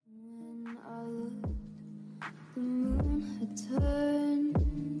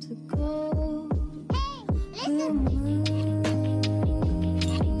Hello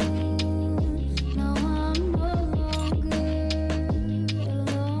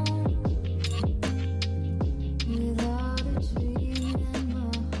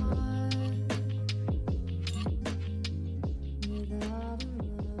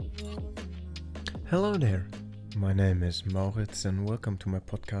there, my name is Maurits and welcome to my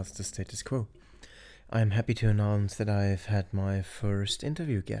podcast The Status Quo. I am happy to announce that I have had my first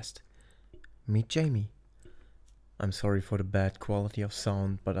interview guest. Meet Jamie. I'm sorry for the bad quality of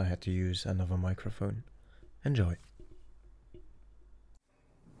sound, but I had to use another microphone. Enjoy.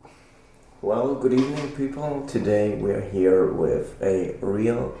 Well, good evening people. Today we're here with a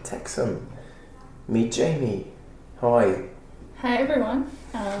real Texan. Meet Jamie. How are you? Hi everyone.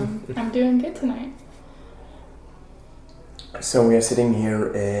 I'm doing good tonight. So we are sitting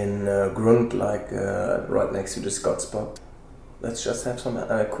here in Grund, right next to the Scots pub. Let's just have some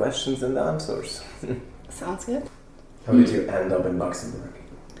questions and answers. Sounds good. How did you end up in Luxembourg?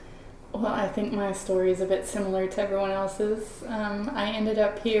 Well, I think my story is a bit similar to everyone else's. I ended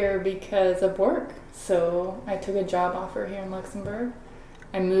up here because of work. So I took a job offer here in Luxembourg.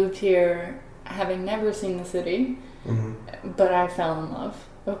 I moved here having never seen the city, but I fell in love,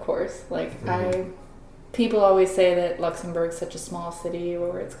 of course. People always say that Luxembourg's such a small city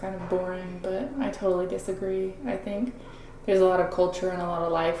or it's kind of boring, but I totally disagree. I think there's a lot of culture and a lot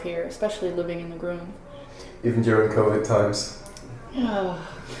of life here, especially living in the Groen. Even during COVID times?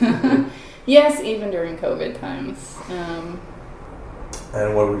 Yes, even during COVID times.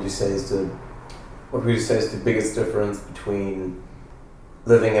 And what would you say is the biggest difference between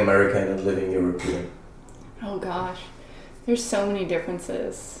living American and living European? Oh gosh, there's so many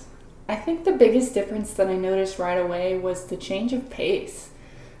differences. I think the biggest difference that I noticed right away was the change of pace.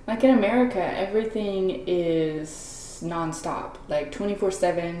 Like in America, everything is nonstop, like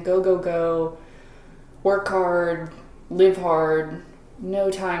 24/7, go, go, go, work hard, live hard, no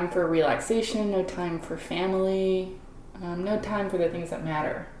time for relaxation, no time for family, no time for the things that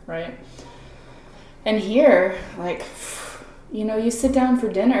matter, right? And here, you sit down for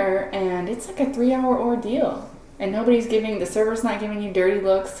dinner and it's like a 3-hour ordeal. And the server's not giving you dirty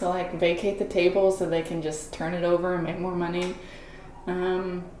looks to vacate the table so they can just turn it over and make more money.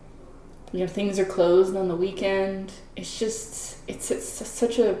 Things are closed on the weekend. It's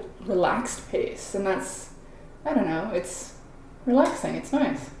such a relaxed pace. And that's, I don't know, it's relaxing. It's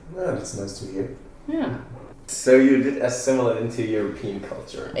nice. Yeah, that's nice to hear. Yeah. So you did assimilate into European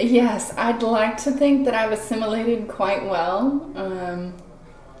culture? Yes, I'd like to think that I've assimilated quite well.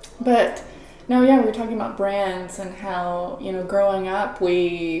 But no, yeah, we were talking about brands and how, growing up,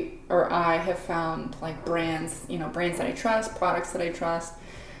 I have found brands, brands that I trust, products that I trust.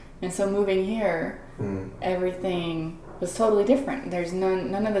 And so moving here, everything was totally different. There's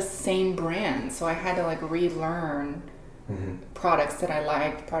none of the same brands. So I had to relearn products that I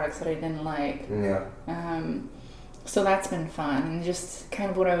liked, products that I didn't like. Yeah. So that's been fun. And just kind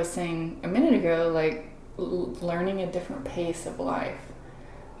of what I was saying a minute ago, learning a different pace of life.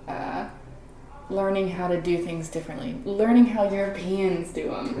 Learning how to do things differently, learning how Europeans do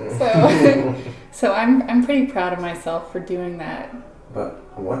them. So I'm pretty proud of myself for doing that. But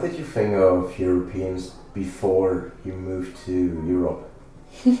what did you think of Europeans before you moved to Europe?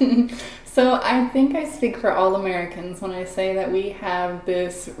 So I think I speak for all Americans when I say that we have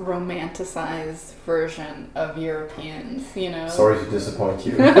this romanticized version of Europeans, Sorry to disappoint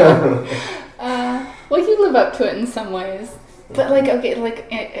you. Well, you live up to it in some ways. But we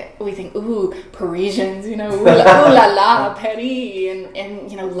think, ooh, Parisians, ooh la la, Paris,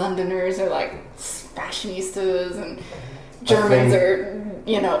 and Londoners are fashionistas, and Germans are,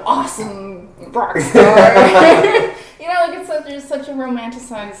 awesome rock star. It's such a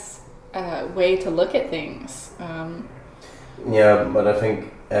romanticized way to look at things. Yeah, but I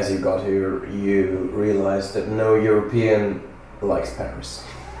think as you got here, you realized that no European likes Paris.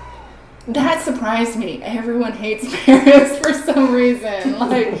 That surprised me. Everyone hates Paris for some reason.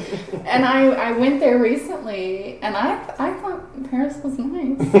 And I went there recently, and I thought Paris was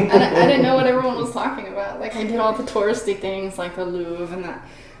nice. And I didn't know what everyone was talking about. I did all the touristy things, like the Louvre and the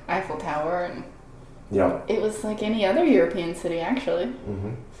Eiffel Tower, and yeah, it was like any other European city, actually.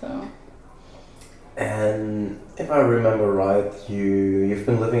 Mm-hmm. So. And if I remember right, you've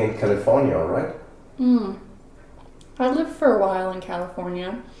been living in California, right? I lived for a while in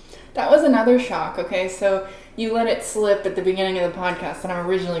California. That was another shock, okay? So you let it slip at the beginning of the podcast that I'm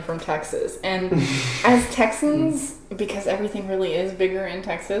originally from Texas. And as Texans, because everything really is bigger in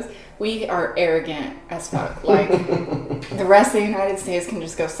Texas, we are arrogant as fuck. The rest of the United States can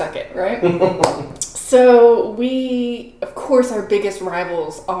just go suck it, right? So we, of course, our biggest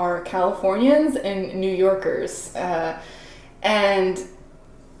rivals are Californians and New Yorkers. And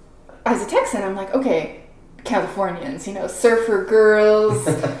as a Texan, I'm like, okay, Californians, surfer girls,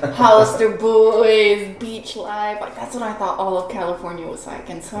 Hollister boys, beach life. Like, that's what I thought all of California was like.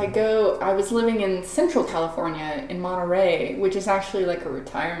 And so I was living in Central California in Monterey, which is actually like a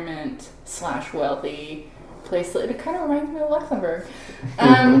retirement / wealthy place. It kind of reminds me of Luxembourg.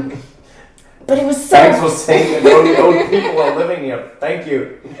 But it was so... Thanks for saying that only old people are living here. Thank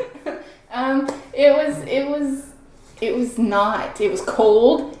you. It was not. It was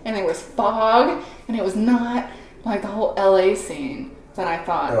cold, and there was fog, and it was not like the whole LA scene that I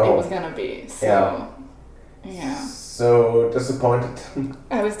thought it was gonna be. So, yeah. So disappointed.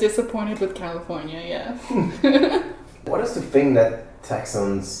 I was disappointed with California, yeah. What is the thing that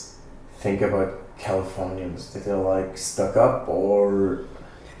Texans think about Californians? That they're like stuck up, or?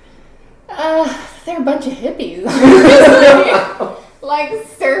 They're a bunch of hippies. Like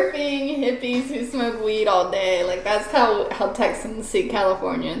surfing hippies who smoke weed all day. Like, that's how Texans see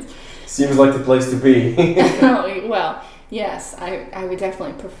Californians. Seems like the place to be. Oh, well, yes, I would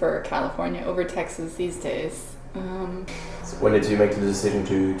definitely prefer California over Texas these days. So when did you make the decision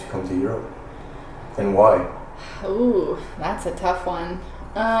to come to Europe? And why? Ooh, that's a tough one.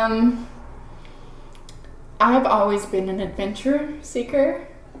 I've always been an adventure seeker,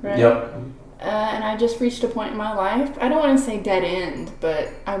 right? Yep. And I just reached a point in my life. I don't want to say dead end, but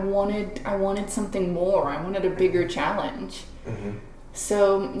I wanted something more. I wanted a bigger challenge. Mm-hmm.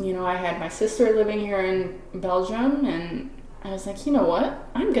 So, I had my sister living here in Belgium, and I was like, you know what?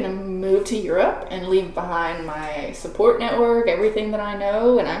 I'm going to move to Europe and leave behind my support network, everything that I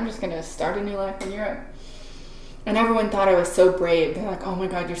know, and I'm just going to start a new life in Europe. And everyone thought I was so brave. They're like, oh my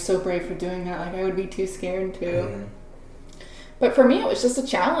God, you're so brave for doing that. Like, I would be too scared to. Mm-hmm. But for me, it was just a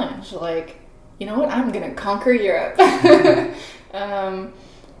challenge. Like, you know what? I'm going to conquer Europe.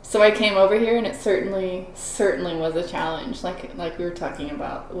 So I came over here, and it certainly was a challenge, like we were talking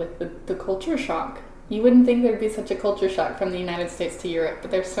about with the culture shock. You wouldn't think there'd be such a culture shock from the United States to Europe,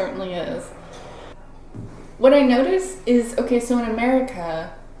 but there certainly is. What I noticed is, okay, so in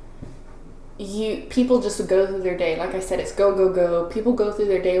America, people just go through their day. Like I said, it's go, go, go. People go through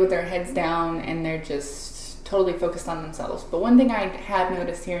their day with their heads down, and they're just totally focused on themselves. But one thing I have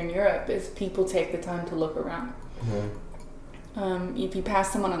noticed here in Europe is people take the time to look around. Mm-hmm. If you pass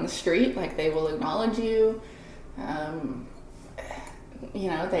someone on the street, like, they will acknowledge you. They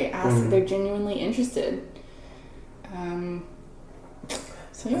ask, mm-hmm. They're genuinely interested.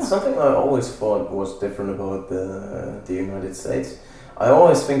 So yeah. Something I always thought was different about the United States. I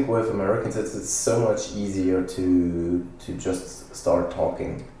always think with Americans it's so much easier to just start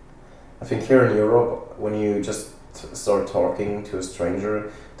talking. I think here in Europe, when you just start talking to a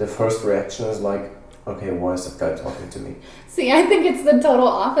stranger, the first reaction is like, okay, why is that guy talking to me? See, I think it's the total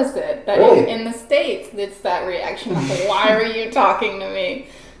opposite. That really? In the States, it's that reaction, like, why are you talking to me?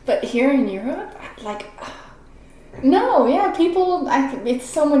 But here in Europe, like, no, yeah, it's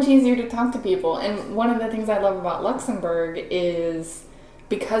so much easier to talk to people. And one of the things I love about Luxembourg is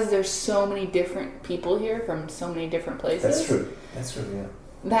because there's so many different people here from so many different places. That's true, yeah.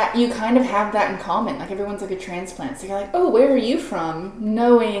 That you kind of have that in common. Like, everyone's like a transplant. So you're like, oh, where are you from?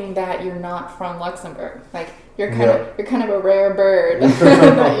 Knowing that you're not from Luxembourg. Like, you're kind of a rare bird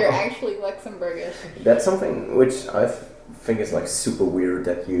that you're actually Luxembourgish. That's something which I think is like super weird,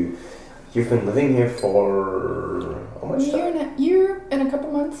 that you've been living here for how much time? Year and a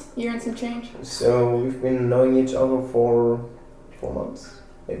couple months. Year and some change. So we've been knowing each other for 4 months,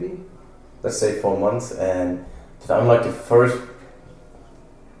 maybe? Let's say 4 months, and I'm like the first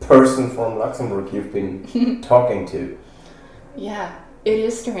person from Luxembourg you've been talking to. Yeah, it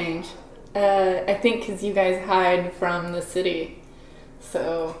is strange. I think because you guys hide from the city,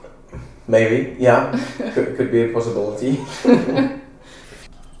 so... Maybe, yeah. could be a possibility.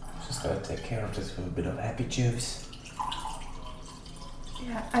 Just gotta take care of this with a bit of happy juice.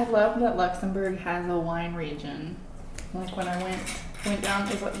 Yeah, I love that Luxembourg has a wine region. Like, when I went down,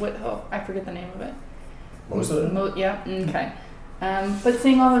 I forget the name of it. Mosel? Yeah, okay. But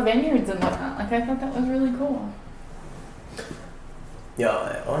seeing all the vineyards and whatnot, like, I thought that was really cool. Yeah,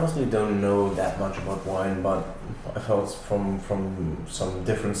 I honestly don't know that much about wine, but I've heard from some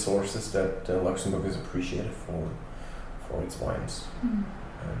different sources that Luxembourg is appreciated for its wines. Mm.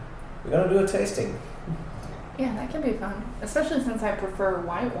 We're gonna do a tasting. Yeah, that can be fun, especially since I prefer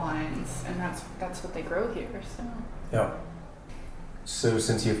white wines, and that's what they grow here. So. Yeah. So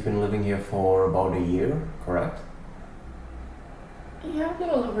since you've been living here for about a year, correct? Yeah, a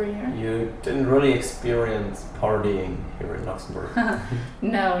little over a year. You didn't really experience partying here in Luxembourg.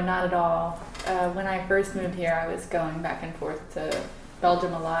 No, not at all. when I first moved here, I was going back and forth to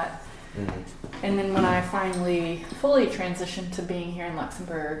Belgium a lot. And then when I finally fully transitioned to being here in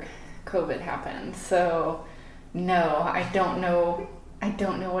Luxembourg, COVID happened. So no, I don't know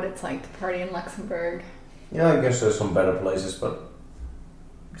what it's like to party in Luxembourg. Yeah, I guess there's some better places, but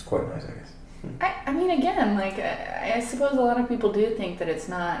it's quite nice, I guess. I mean, again, like I suppose a lot of people do think that it's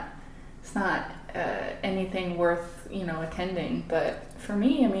not anything worth attending, but for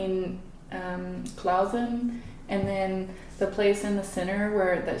me, I mean, Clausen, and then the place in the center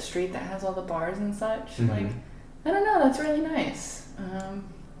where that street that has all the bars and such, like I don't know, that's really nice.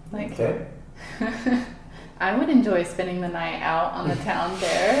 Okay. I would enjoy spending the night out on the town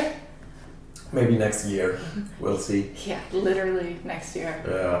there. Maybe next year, we'll see. Yeah, literally next year.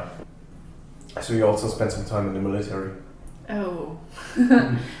 Yeah. So you also spent some time in the military. Oh,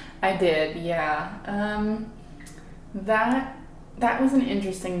 I did, yeah. That was an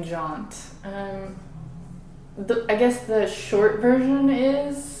interesting jaunt. I guess the short version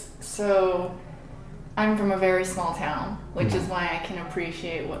is, so I'm from a very small town, which is why I can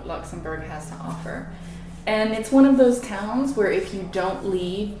appreciate what Luxembourg has to offer. And it's one of those towns where if you don't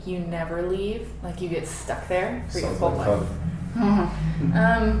leave, you never leave. Like you get stuck there for your whole life.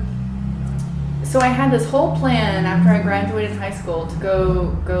 So I had this whole plan after I graduated high school to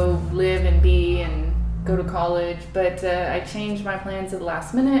go live and go to college, but I changed my plans at the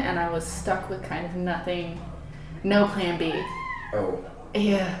last minute and I was stuck with kind of nothing, no plan B. Oh.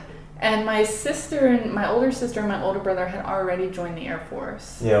 Yeah. And my older sister and my older brother had already joined the Air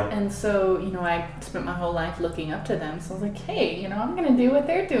Force. Yeah. And so, I spent my whole life looking up to them. So I was like, hey, I'm going to do what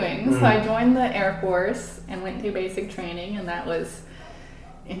they're doing. So I joined the Air Force and went through basic training, and that was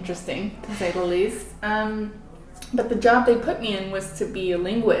interesting, to say the least. But the job they put me in was to be a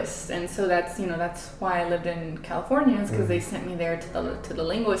linguist. And so that's why I lived in California, is because they sent me there to the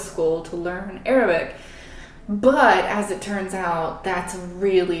linguist school to learn Arabic. But as it turns out, that's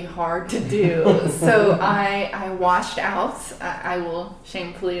really hard to do. So I washed out, I will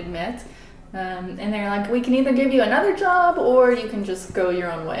shamefully admit. And they're like, we can either give you another job or you can just go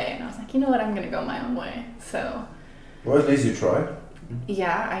your own way. And I was like, you know what, I'm going to go my own way. So. Well, at least you tried.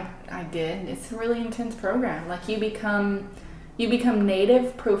 Yeah, I did. It's a really intense program. Like you become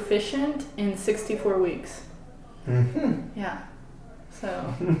native proficient in 64 weeks. Yeah.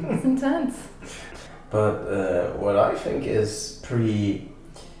 So it's intense. But what I think is pretty...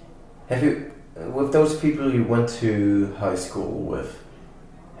 with those people you went to high school with,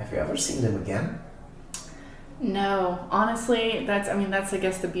 have you ever seen them again? No, honestly, that's I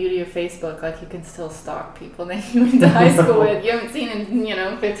guess the beauty of Facebook. Like you can still stalk people that you went to high school with. You haven't seen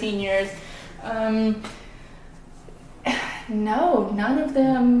in 15 years. No, none of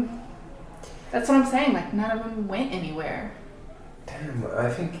them. That's what I'm saying. Like none of them went anywhere. Damn, I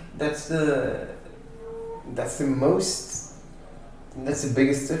think that's the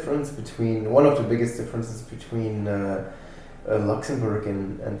biggest difference between one of the biggest differences between Luxembourg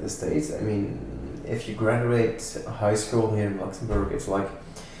and the States. I mean, if you graduate high school here in Luxembourg, it's like,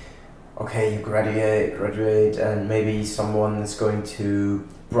 okay, you graduate, and maybe someone is going to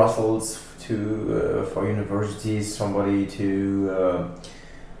Brussels for universities, somebody to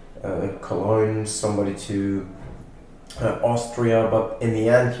Cologne, somebody to Austria, but in the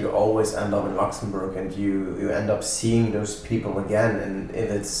end you always end up in Luxembourg, and you end up seeing those people again, and if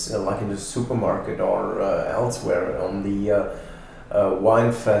it's like in the supermarket or elsewhere on the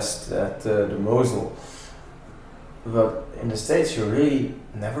wine fest at the Mosel. But in the States you really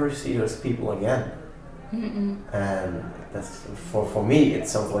never see those people again. And that's for me it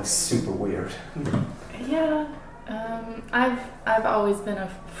sounds like super weird. Yeah. I've always been a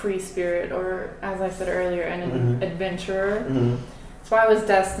free spirit, or as I said earlier, an adventurer. So I was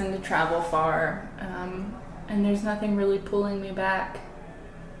destined to travel far, and there's nothing really pulling me back.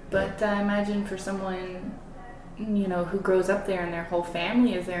 But I imagine for someone, who grows up there and their whole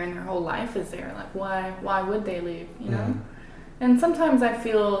family is there and their whole life is there, like why would they leave? And sometimes I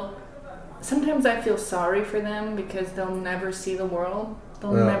feel sorry for them because they'll never see the world.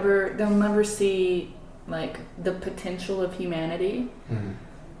 They'll never see like the potential of humanity.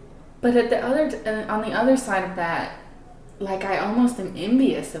 But on the other side of that, like I almost am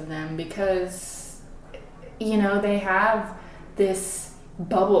envious of them because they have this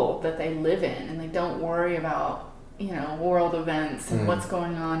bubble that they live in and they don't worry about world events and what's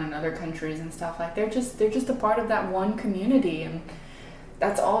going on in other countries and stuff. Like they're just a part of that one community, and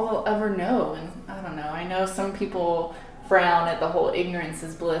that's all they'll ever know. And I don't know, I know some people frown at the whole ignorance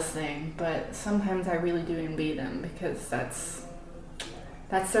is bliss thing, but sometimes I really do envy them because that's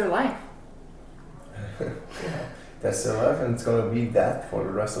their life. That's their life, and it's gonna be that for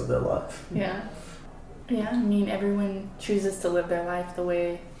the rest of their life. Yeah. Yeah, I mean, everyone chooses to live their life the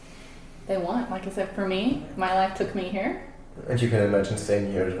way they want. Like I said, for me, my life took me here. And you can imagine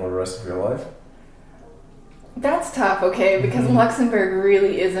staying here for the rest of your life? That's tough, okay, because Luxembourg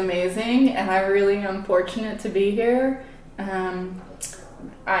really is amazing, and I really am fortunate to be here.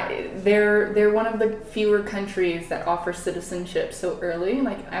 They're one of the fewer countries that offer citizenship so early.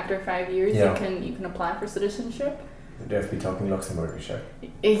 Like after 5 years, you can apply for citizenship. You have to be talking Luxembourgish, eh?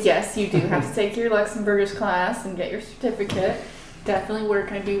 Yes, you do have to take your Luxembourgish class and get your certificate. Definitely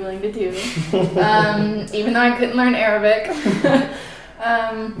work I'd be willing to do. Even though I couldn't learn Arabic.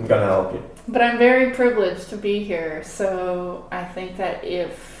 I'm gonna help you. But I'm very privileged to be here, so I think that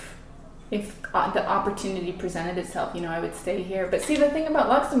if the opportunity presented itself, I would stay here. But see, the thing about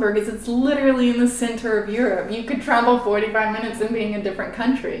Luxembourg is it's literally in the center of Europe. You could travel 45 minutes and be in a different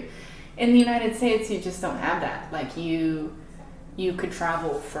country. In the United States, you just don't have that. Like you could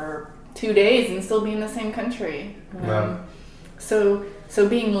travel for 2 days and still be in the same country. So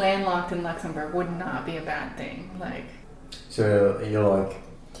being landlocked in Luxembourg would not be a bad thing. Like. So you're like,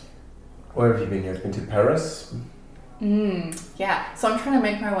 where have you been? You've been to Paris? Yeah. So I'm trying to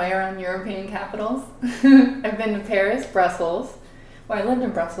make my way around European capitals. I've been to Paris, Brussels. Well, I lived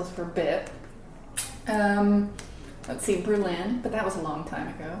in Brussels for a bit. Let's see, Berlin, but that was a long time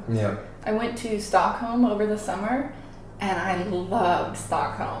ago. Yeah. I went to Stockholm over the summer, and I loved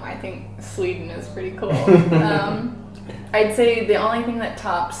Stockholm. I think Sweden is pretty cool. I'd say the only thing that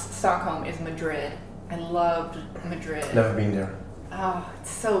tops Stockholm is Madrid. I loved Madrid. Never been there. Oh, it's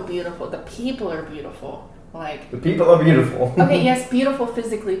so beautiful. The people are beautiful. Like the people are beautiful. Okay, yes, beautiful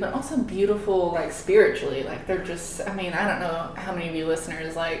physically, but also beautiful like spiritually. Like they're just, I mean, I don't know how many of you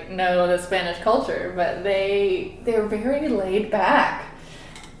listeners like know the Spanish culture, but they're very laid back.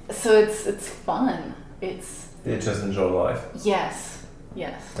 So it's fun. They just enjoy life. Yes.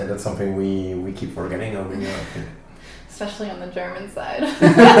 And that's something we keep forgetting over here, I think. Especially on the German side.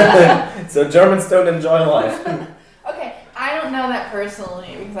 So Germans don't enjoy life. Okay, I don't know that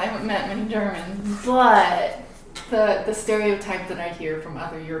personally because I haven't met many Germans, but the stereotype that I hear from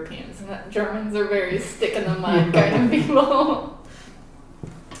other Europeans is that Germans are very stick in the mud kind of people.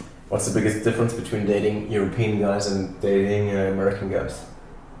 What's the biggest difference between dating European guys and dating American guys?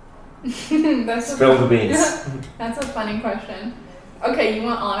 Spill the beans. That's a funny question. Okay, you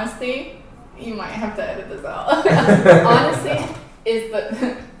want honesty? You might have to edit this out. Honesty is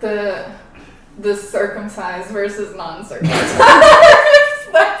the circumcised versus non-circumcised.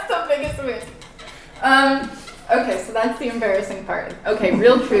 That's the biggest myth. Okay, so that's the embarrassing part. Okay,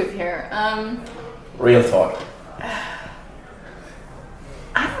 real truth here. Real talk.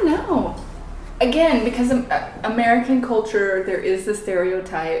 I don't know. Again, because American culture, there is the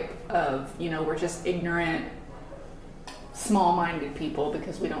stereotype of, we're just ignorant, small-minded people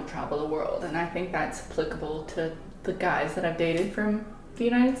because we don't travel the world. And I think that's applicable to the guys that I've dated from the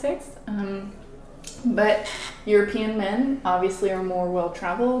United States. But European men obviously are more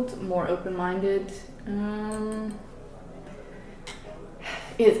well-traveled, more open-minded. And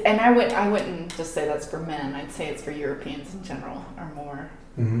I wouldn't just say that's for men. I'd say it's for Europeans in general are more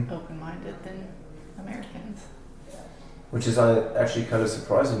open-minded than Americans. Which is actually kind of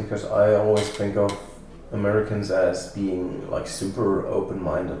surprising because I always think of Americans as being like super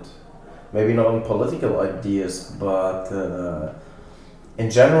open-minded. Maybe not on political ideas, but in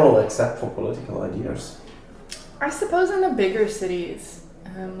general, except for political ideas. I suppose in the bigger cities,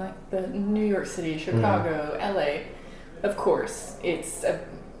 like the New York City, Chicago, LA, of course, it's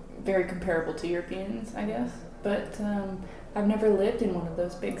very comparable to Europeans, I guess. But I've never lived in one of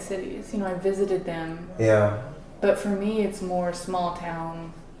those big cities. I visited them. Yeah. But for me, it's more small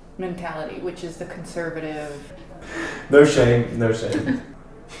town mentality, which is the conservative. No shame.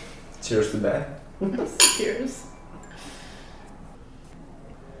 Cheers to that. Cheers.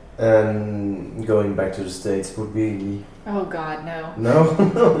 And going back to the States would be... Oh God, no.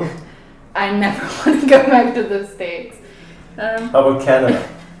 No? I never want to go back to the States. How about Canada?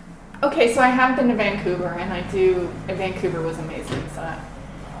 Okay, so I have been to Vancouver, and Vancouver was amazing.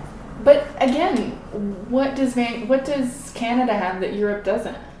 But again, what does Canada have that Europe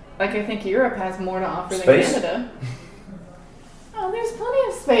doesn't? Like, I think Europe has more to offer than Canada. Oh, there's plenty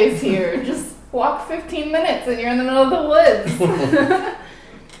of space here. Just walk 15 minutes and you're in the middle of the woods.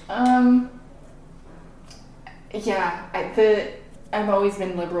 I've always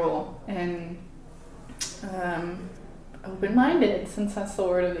been liberal and open-minded since that's the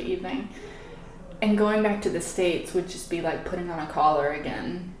word of the evening. And going back to the States would just be like putting on a collar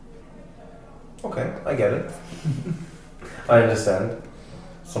again. Okay, I get it. I understand.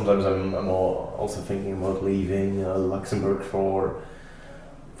 sometimes I'm also thinking about leaving Luxembourg for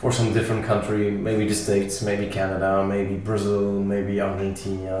some different country, maybe the States, maybe Canada, maybe Brazil, maybe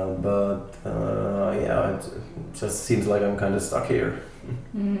Argentina. But it just seems like I'm kind of stuck here.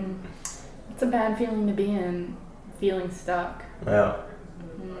 It's a bad feeling to be in, feeling stuck. Yeah.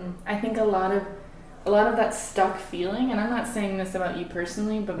 I think a lot of that stuck feeling, and I'm not saying this about you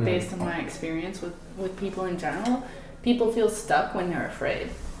personally, but based on my experience with people in general, people feel stuck when they're afraid.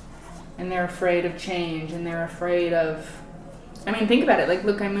 And they're afraid of change, and they're afraid of... I mean, think about it. Like,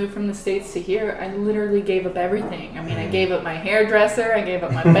 look, I moved from the States to here. I literally gave up everything. I mean, I gave up my hairdresser. I gave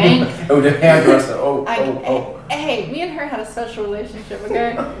up my bank. Oh, the hairdresser. Hey, me and her had a special relationship,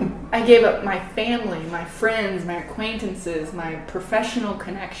 okay? I gave up my family, my friends, my acquaintances, my professional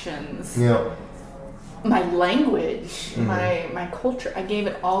connections, my language, my culture. I gave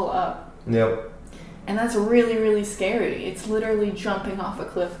it all up. Yep. And that's really, really scary. It's literally jumping off a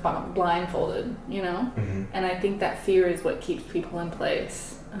cliff blindfolded, you know? And I think that fear is what keeps people in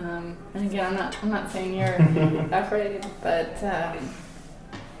place. And again, I'm not saying you're afraid, but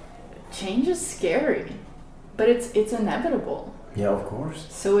change is scary. But it's inevitable. Yeah, of course.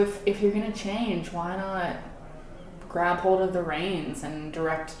 So if you're going to change, why not grab hold of the reins and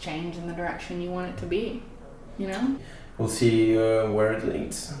direct change in the direction you want it to be, you know? We'll see where it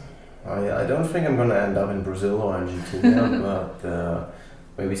leads. I don't think I'm going to end up in Brazil or Argentina, but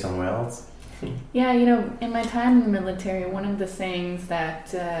maybe somewhere else. Yeah, you know, in my time in the military, one of the things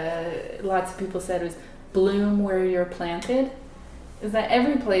that lots of people said was bloom where you're planted, is that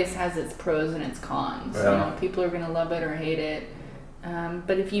every place has its pros and its cons. Yeah. You know, people are going to love it or hate it.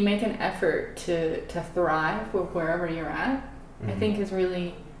 But if you make an effort to thrive wherever you're at, I think it's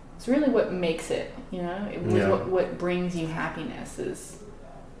really what makes it, you know? It was what brings you happiness is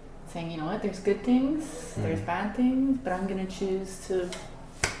saying, you know what, there's good things, there's bad things, but I'm going to choose to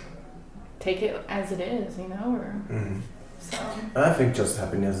take it as it is, you know? So I think just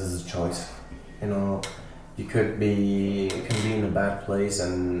happiness is a choice. You know, you can be in a bad place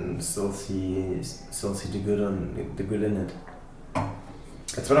and still see the good in it.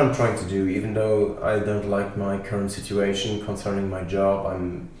 That's what I'm trying to do. Even though I don't like my current situation concerning my job,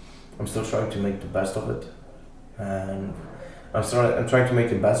 I'm still trying to make the best of it, and I'm trying to make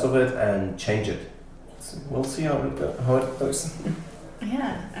the best of it and change it. So we'll see how it goes.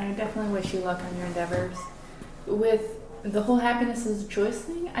 Yeah, I definitely wish you luck on your endeavors. With the whole happiness is a choice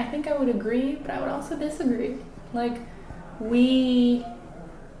thing, I think I would agree, but I would also disagree. Like,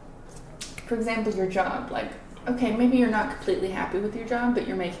 for example, your job, like, okay, maybe you're not completely happy with your job, but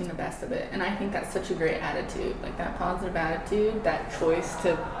you're making the best of it. And I think that's such a great attitude, like that positive attitude, that choice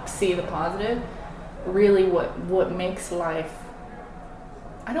to see the positive, really what makes life,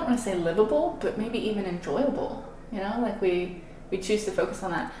 I don't want to say livable, but maybe even enjoyable, you know, like we choose to focus on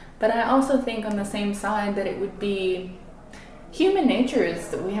that. But I also think on the same side that it would be, human nature is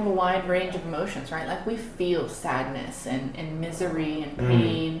that we have a wide range of emotions, right? Like we feel sadness and misery and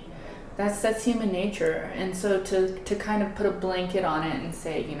pain. That's human nature. And so to kind of put a blanket on it and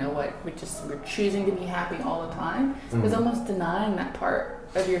say, you know what, we're choosing to be happy all the time is almost denying that part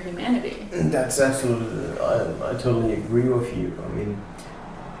of your humanity. That's absolutely, I totally agree with you. I mean,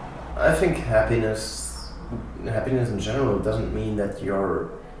 I think happiness in general doesn't mean that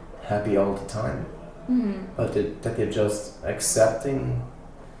you're happy all the time, but that you're just accepting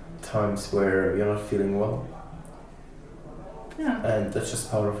times where you're not feeling well. Yeah. And that's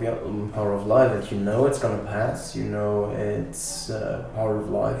just power of life. That you know it's gonna pass. You know it's part of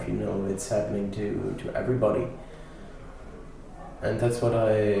life. You know it's happening to everybody. And that's what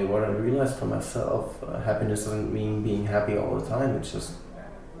I realized for myself. Happiness doesn't mean being happy all the time. It's just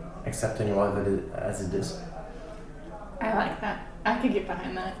accepting life as it is. I like that. I could get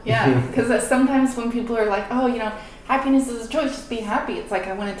behind that. Yeah, because sometimes when people are like, oh, you know, happiness is a choice, just be happy. It's like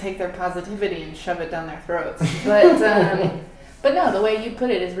I want to take their positivity and shove it down their throats. But no, the way you put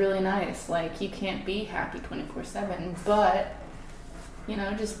it is really nice. Like, you can't be happy 24/7, but, you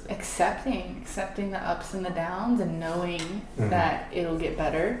know, just accepting the ups and the downs and knowing that it'll get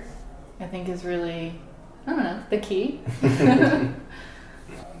better, I think is really, I don't know, the key.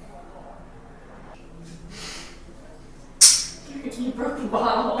 You broke the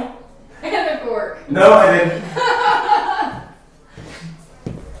bottle and the cork. No, I didn't.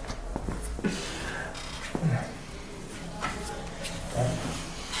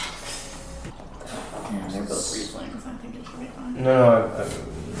 Yeah, they're both Rieslings. I think it should be fine. No, I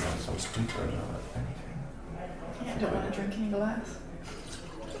some stupid or anything. Yeah, I don't want to drink any glass.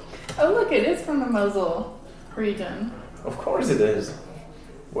 Oh, look, it is from the Mosel region. Of course it is.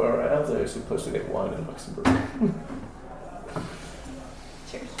 Where else are you supposed to get wine in Luxembourg?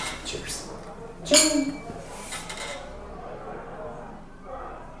 Cheers. Jamie.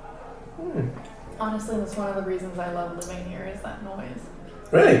 Honestly, that's one of the reasons I love living here is that noise.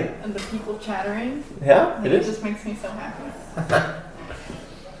 Really? And the people chattering. Yeah, it is. It just makes me so happy.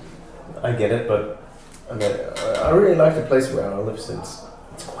 I get it, but I really like the place where I live since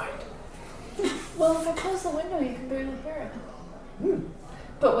it's quiet. Well, if I close the window, you can barely hear it.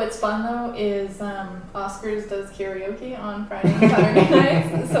 But what's fun though is Oscars does karaoke on Friday and Saturday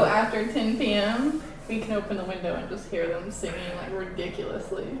nights. So after 10 p.m., we can open the window and just hear them singing like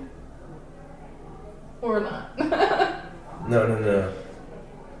ridiculously. Or not. No.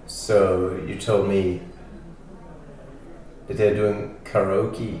 So you told me that they're doing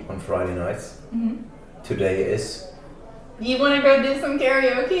karaoke on Friday nights. Mm-hmm. Today is. You want to go do some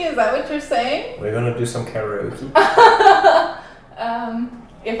karaoke? Is that what you're saying? We're gonna do some karaoke.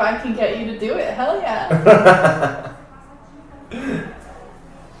 If I can get you to do it, hell yeah.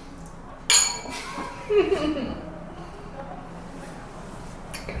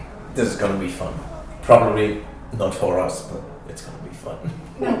 This is gonna be fun. Probably not for us, but it's gonna be fun.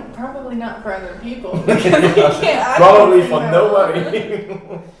 No, probably not for other people. Because we can't Probably for nobody.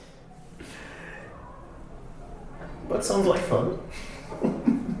 But sounds like fun.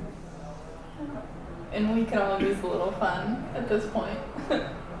 And we can all use a little fun at this point.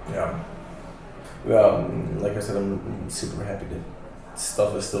 Yeah. Well, like I said, I'm super happy that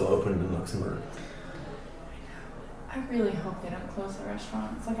stuff is still open in Luxembourg. I really hope they don't close the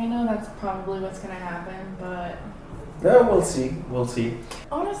restaurants. Like, I know that's probably what's going to happen, but... No, we'll see.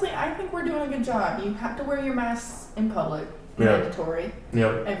 Honestly, I think we're doing a good job. You have to wear your masks in public. Yeah. Mandatory.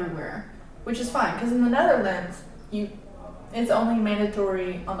 Yeah. Everywhere. Which is fine, because in the Netherlands, it's only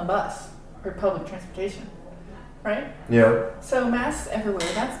mandatory on the bus or public transportation. Right? Yeah. So masks everywhere,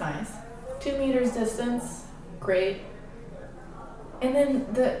 that's nice. 2 meters distance, great. And then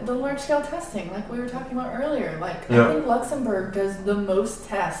the large scale testing, like we were talking about earlier, like Yeah. I think Luxembourg does the most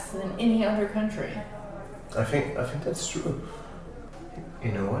tests than any other country. I think that's true.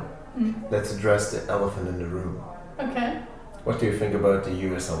 You know what? Mm. Let's address the elephant in the room. Okay. What do you think about the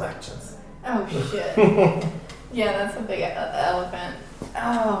US elections? Oh shit. Yeah, that's a big elephant.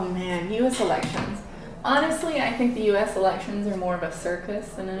 Oh man, US elections. Honestly, I think the US elections are more of a circus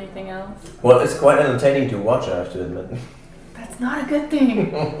than anything else. Well, it's quite entertaining to watch, I have to admit. That's not a good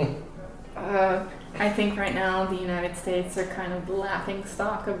thing. I think right now the United States are kind of the laughing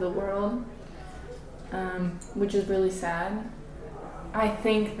stock of the world, which is really sad. I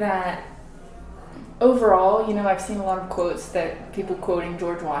think that overall, I've seen a lot of quotes that people quoting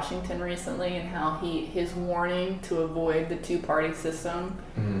George Washington recently and how his warning to avoid the two-party system,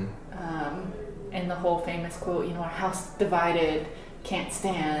 and the whole famous quote, a house divided can't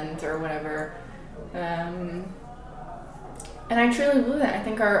stand or whatever. And I truly believe that. I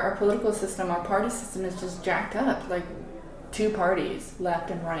think our political system, our party system is just jacked up. Like, two parties,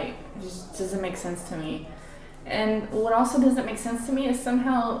 left and right. It just doesn't make sense to me. And what also doesn't make sense to me is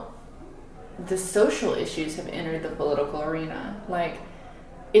somehow the social issues have entered the political arena. Like,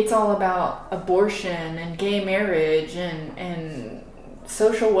 it's all about abortion and gay marriage and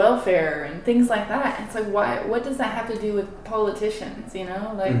social welfare and things like that. It's like, why? What does that have to do with politicians,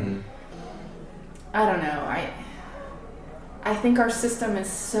 Like, I don't know. I think our system is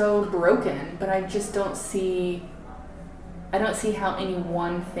so broken, but I just don't see how any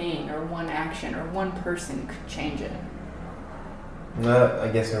one thing or one action or one person could change it. I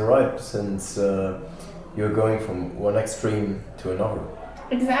guess you're right, since you're going from one extreme to another.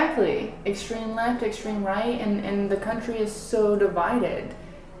 Exactly. Extreme left, extreme right, and the country is so divided.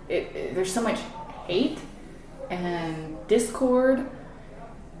 There's so much hate and discord.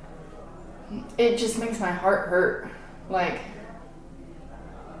 It just makes my heart hurt. Like,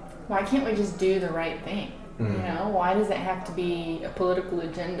 why can't we just do the right thing? Why does it have to be a political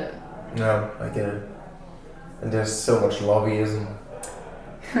agenda? No, I get it. And there's so much lobbyism.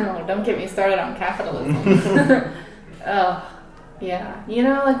 Oh, don't get me started on capitalism. Oh, yeah.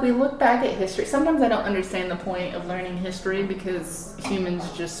 Like we look back at history. Sometimes I don't understand the point of learning history because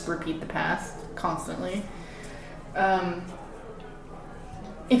humans just repeat the past constantly.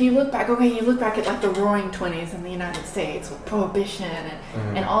 If you look back, at like the Roaring '20s in the United States with Prohibition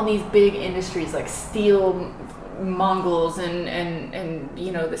and all these big industries like steel Mongols and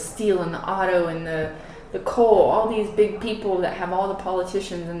the steel and the auto and the coal, all these big people that have all the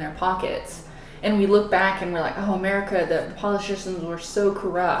politicians in their pockets. And we look back and we're like, oh, America, the politicians were so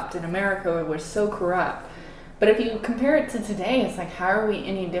corrupt and America was so corrupt. But if you compare it to today, it's like, how are we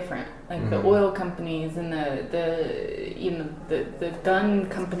any different? Like the oil companies and the gun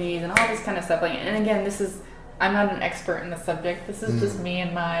companies and all this kind of stuff. Like, and again, I'm not an expert in the subject. This is just me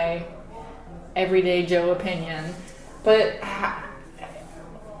and my everyday Joe opinion. But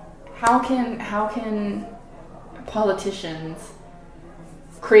how can politicians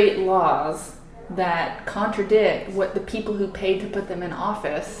create laws that contradict what the people who paid to put them in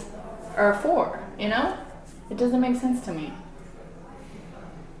office are for? You know, it doesn't make sense to me.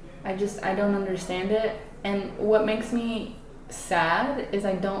 I don't understand it, and what makes me sad is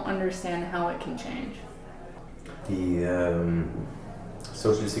I don't understand how it can change. The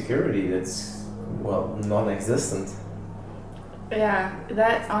Social Security, that's, well, non-existent. Yeah,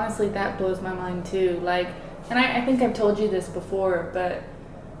 that blows my mind too. Like, and I think I've told you this before, but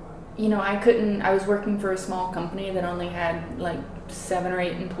you know, I was working for a small company that only had like 7 or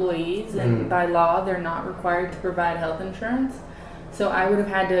 8 employees, and by law they're not required to provide health insurance. So I would have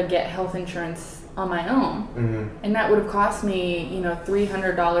had to get health insurance on my own, and that would have cost me, you know,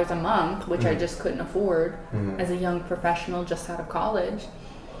 $300 a month, which I just couldn't afford as a young professional just out of college.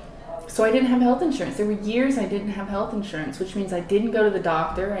 So I didn't have health insurance. There were years I didn't have health insurance, which means I didn't go to the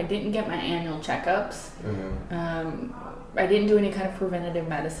doctor. I didn't get my annual checkups. I didn't do any kind of preventative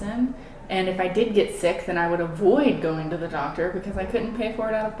medicine. And if I did get sick, then I would avoid going to the doctor because I couldn't pay for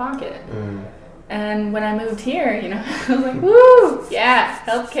it out of pocket. And when I moved here, you know, I was like, woo, yeah,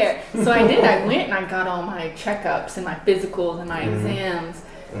 healthcare. So I did. I went and I got all my checkups and my physicals and my exams.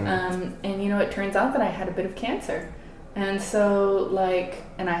 And, you know, it turns out that I had a bit of cancer. And so, like,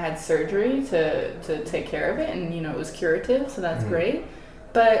 and I had surgery to take care of it. And, you know, it was curative, so that's great.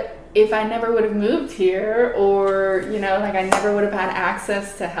 But if I never would have moved here, or, you know, like I never would have had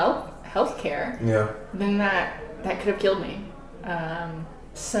access to healthcare, then that could have killed me.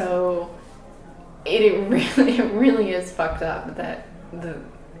 So it really is fucked up that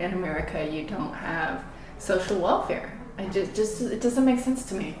in America you don't have social welfare. It doesn't make sense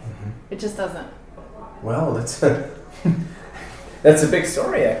to me. It just doesn't. Well, that's a big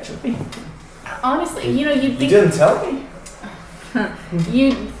story, actually. Honestly, you know, you didn't tell me.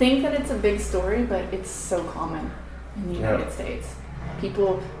 You'd think that it's a big story, but it's so common in the United States.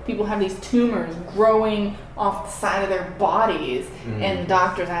 People have these tumors growing off the side of their bodies, and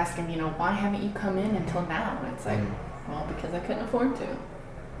doctors ask them, you know, why haven't you come in until now? And it's like, well, because I couldn't afford to.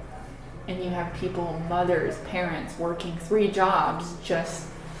 And you have people, mothers, parents, working 3 jobs just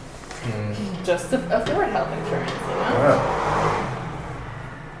to afford health insurance, you know? Wow.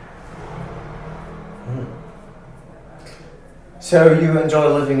 So you enjoy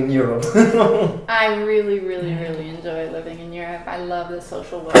living in Europe? I really, really, really enjoy living in Europe. I love the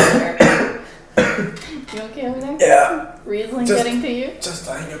social welfare. You okay over there? Yeah. Riesling getting to you? Just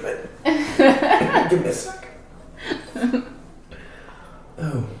a little bit. Give me a sec.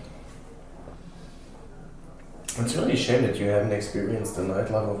 Oh. It's really a shame that you haven't experienced the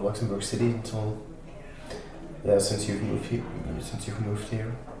nightlife of Luxembourg City until, since you've moved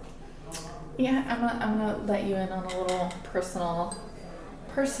here. Yeah, I'm gonna let you in on a little personal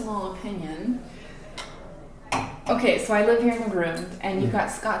opinion. Okay, so I live here in the Grund, and you've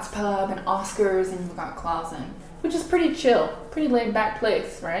got Scott's Pub and Oscars, and you've got Clausen, which is pretty chill, pretty laid back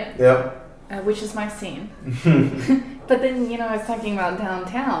place, right? Yeah. Which is my scene. But then, you know, I was talking about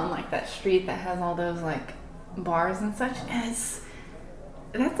downtown, like that street that has all those like bars and such, and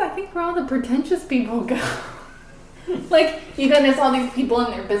that's I think where all the pretentious people go. Like, you got all these people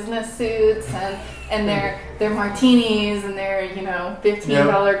in their business suits and their martinis and their, you know,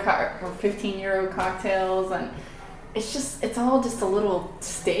 $15 or 15 euro cocktails, and it's all just a little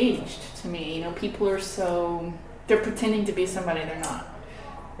staged to me. You know, people are they're pretending to be somebody they're not.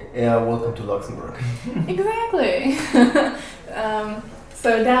 Yeah, welcome to Luxembourg. Exactly.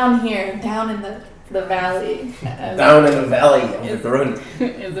 So down here, down in the valley. Down in the valley of the Grund.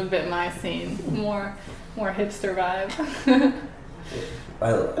 Is a bit my scene. More hipster vibe.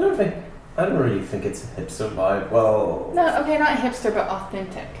 I don't really think it's a hipster vibe. Well, no, okay, not hipster, but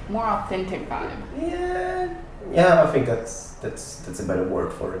authentic. More authentic vibe. Yeah. I think that's a better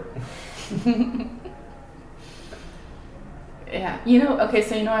word for it. Yeah, you know. Okay,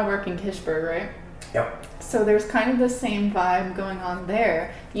 so you know I work in Kirchberg, right? Yep. So there's kind of the same vibe going on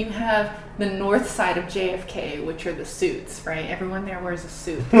there. You have the north side of JFK, which are the suits, right? Everyone there wears a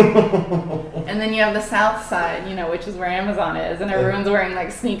suit. And then you have the south side, you know, which is where Amazon is, and everyone's wearing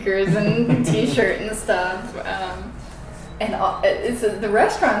like sneakers and t-shirt and stuff. And the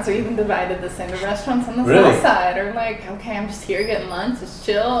restaurants are even divided the same. The restaurants on the south side are like, okay, I'm just here getting lunch, it's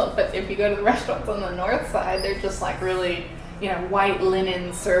chill. But if you go to the restaurants on the north side, they're just like really, you know, white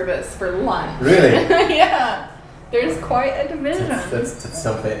linen service for lunch. Really? Yeah. There's quite a division. That's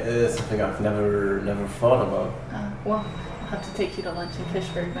something I've never thought about. Well, I'll have to take you to lunch in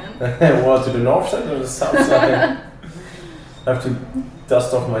Kirchberg then. Well, to the north side or the south side? I have to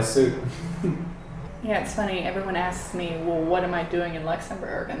dust off my suit. Yeah, it's funny. Everyone asks me, well, what am I doing in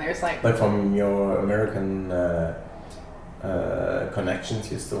Luxembourg? And there's like from your American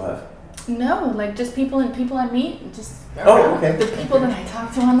connections you still have? No, like just people I meet, just okay. The people that I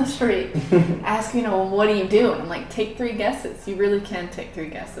talk to on the street ask, what do you do? And I'm like, take 3 guesses. You really can take 3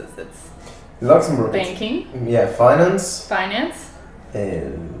 guesses. It's Luxembourg. Banking. Yeah, finance.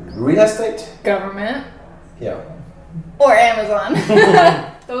 Real estate. Government. Yeah. Or Amazon.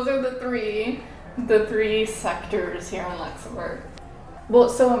 Those are the three sectors here in Luxembourg. Well,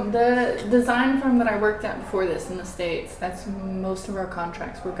 so the design firm that I worked at before this in the States, that's most of our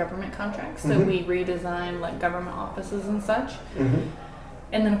contracts were government contracts. So we redesigned like government offices and such. Mm-hmm.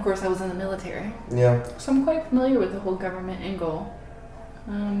 And then of course I was in the military. Yeah. So I'm quite familiar with the whole government angle.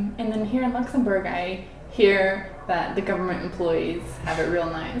 And then here in Luxembourg, I hear that the government employees have it real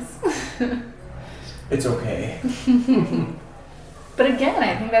nice. It's okay. But again,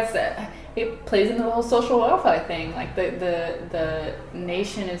 I think it plays into the whole social welfare thing. Like the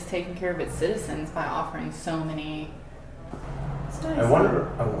nation is taking care of its citizens by offering so many. It's nice. I wonder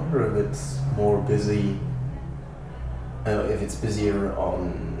if it's more busy. If it's busier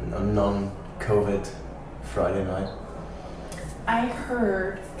on a non-COVID Friday night. I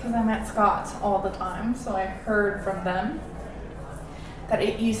heard, because I'm at Scott's all the time, so I heard from them that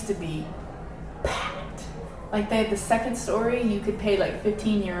it used to be packed. Like they had the second story, you could pay like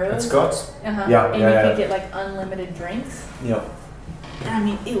 €15. At Scott's? Uh-huh. Yeah, and you could get like unlimited drinks. Yeah. And I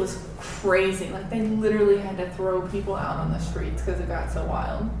mean, it was crazy. Like they literally had to throw people out on the streets because it got so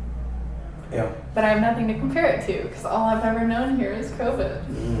wild. Yeah. But I have nothing to compare it to because all I've ever known here is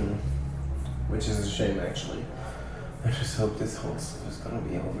COVID. Which is a shame, actually. I just hope this whole stuff is gonna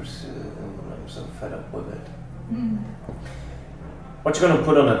be over soon. I'm so fed up with it. What you gonna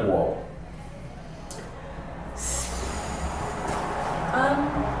put on that wall?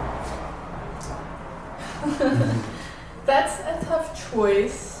 That's a tough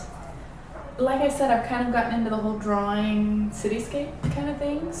choice. Like I said, I've kind of gotten into the whole drawing cityscape kind of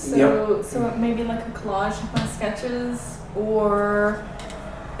thing. So maybe like a collage of my sketches, or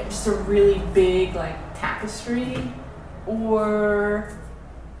just a really big like tapestry, or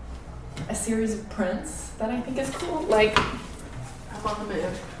a series of prints that I think is cool. Like, I'm on the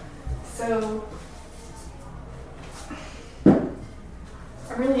move. So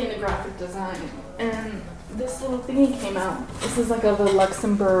I'm really into graphic design, and this little thingy came out. This is like the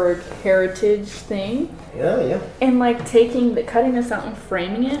Luxembourg heritage thing. Yeah. And like cutting this out and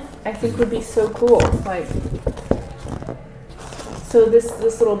framing it, I think would be so cool. Like, so this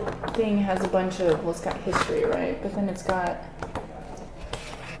little thing has a bunch of, it's got history, right? But then it's got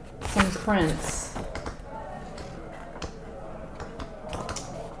some prints.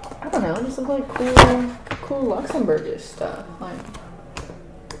 I don't know, it just looks like cool Luxembourgish stuff. Like,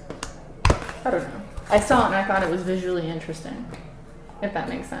 I don't know. I saw it and I thought it was visually interesting, if that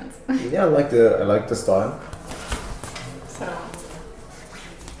makes sense. Yeah, I like the style. So,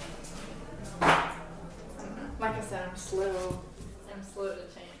 like I said, I'm slow to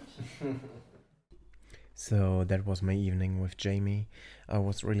change. So that was my evening with Jamie. I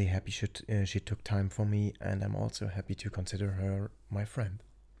was really happy she took time for me, and I'm also happy to consider her my friend.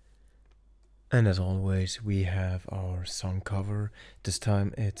 And as always, we have our song cover. This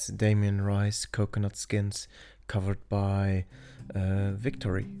time it's Damien Rice, Coconut Skins, covered by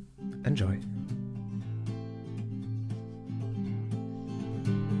Victory. Enjoy.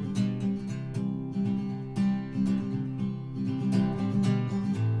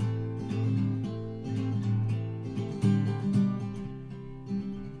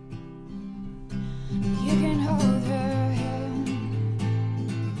 You can hold her hand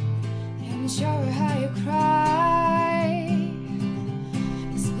and show her how you cry,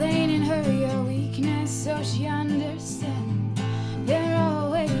 explaining her your weakness so she understands. They're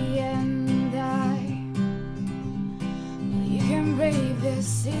always and I. You can brave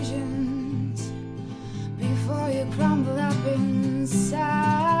decisions before you crumble up inside.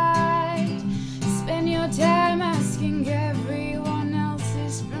 Spend your time asking everyone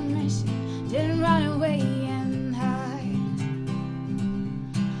else's permission, then run away and hide.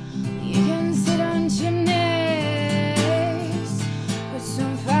 You can sit on chimneys, put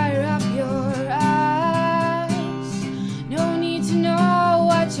some fire up your eyes. No need to know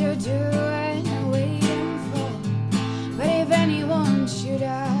what you're doing or waiting for. But if anyone should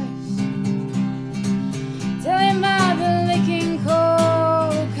ask, tell him I've been licking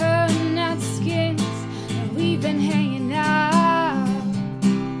coconut skins and we've been hanging out.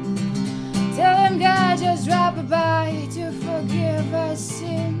 Tell him God just dropped by to forgive our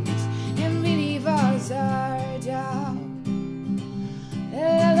sins and relieve us our doubt.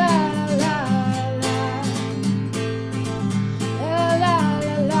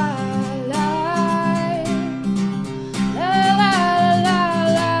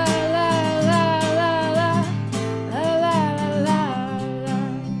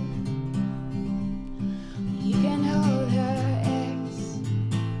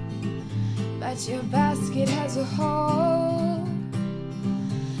 at your basket as a whole.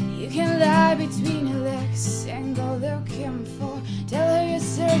 You can lie between her legs and go looking for. Tell her you're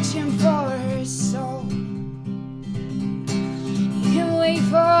searching for her soul. You can wait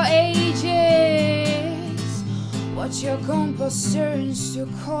for ages, watch your compost turns to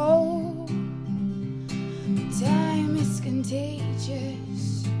coal. Time is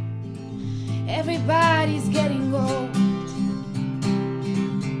contagious, everybody's getting old.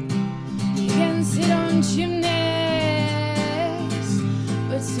 You can sit on chimneys,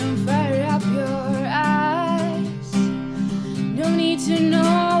 put some fire up your eyes. No need to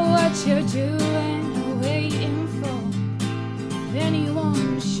know what you're doing or waiting for. If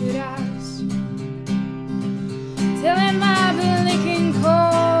anyone should ask, tell him I've been licking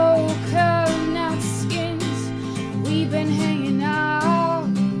coconut skins. We've been hanging out.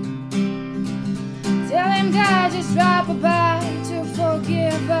 Tell him God just drop a by to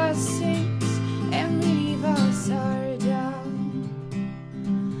forgive us sins and relieve us our doubt.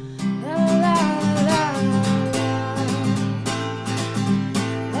 La la la la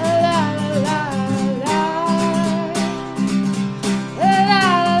la la la la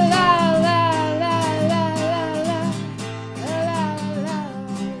la la la la la.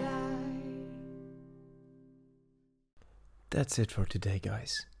 That's it for today,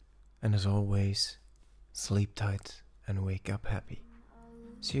 guys. And as always, sleep tight and wake up happy.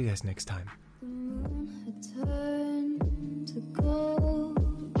 See you guys next time. The moon had turned to gold.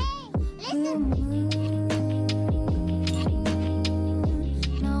 The moon